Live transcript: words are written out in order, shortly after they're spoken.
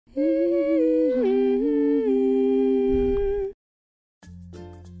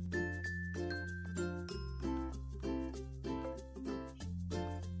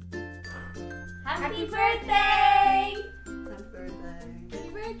birthday! Happy birthday. Happy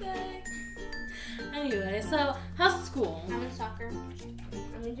birthday! Anyway, so how's school? I'm in soccer.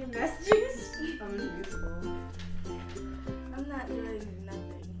 I'm in gymnastics. I'm in musical. I'm not doing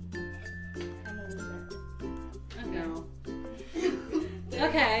nothing. I'm a loser. Okay. No.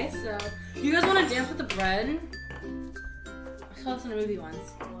 Okay, so you guys want to dance with the bread? I saw this in a movie once.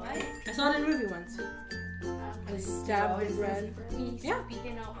 What? I saw it in a movie once. They stabbed the bread. Me Yeah.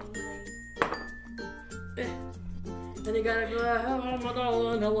 speaking out English. Then you gotta go, hello my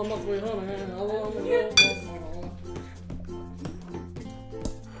darling, hello my sweet honey, hello my darling.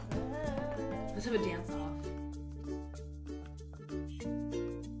 Let's have a dance off.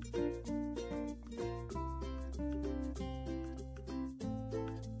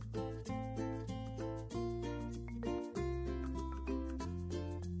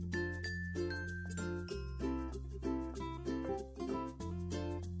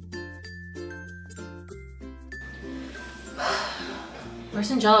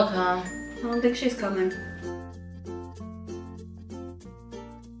 Where's Angelica? I don't think she's coming.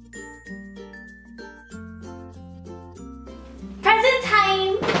 Present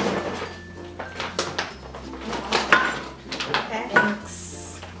time! Okay.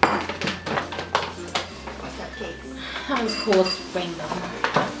 Thanks. Cupcakes. That was cool, it's rainbow.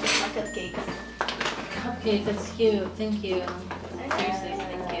 My cupcakes. Cupcake, that's cute, thank you. Seriously,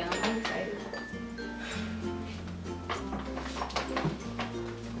 thank you. I'm excited.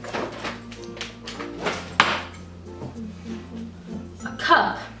 A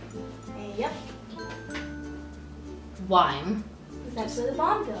cup, Yep. wine, That's where the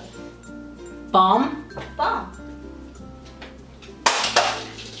bomb goes. bomb. Bomb.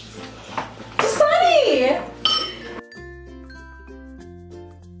 Sunny!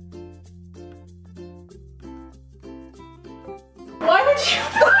 Why would you?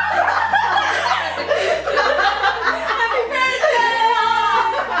 Happy birthday!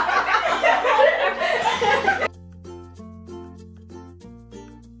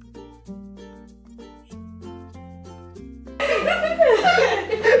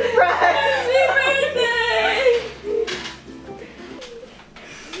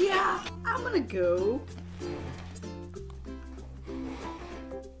 Yeah, I'm gonna go.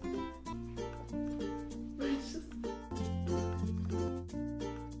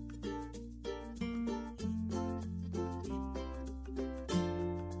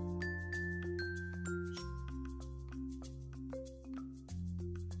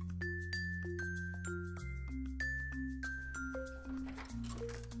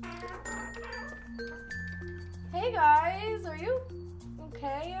 Hey guys, are you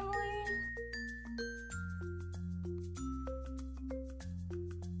okay, Emily?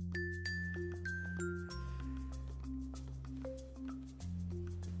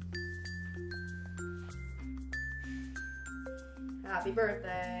 Happy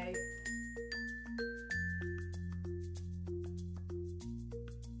birthday.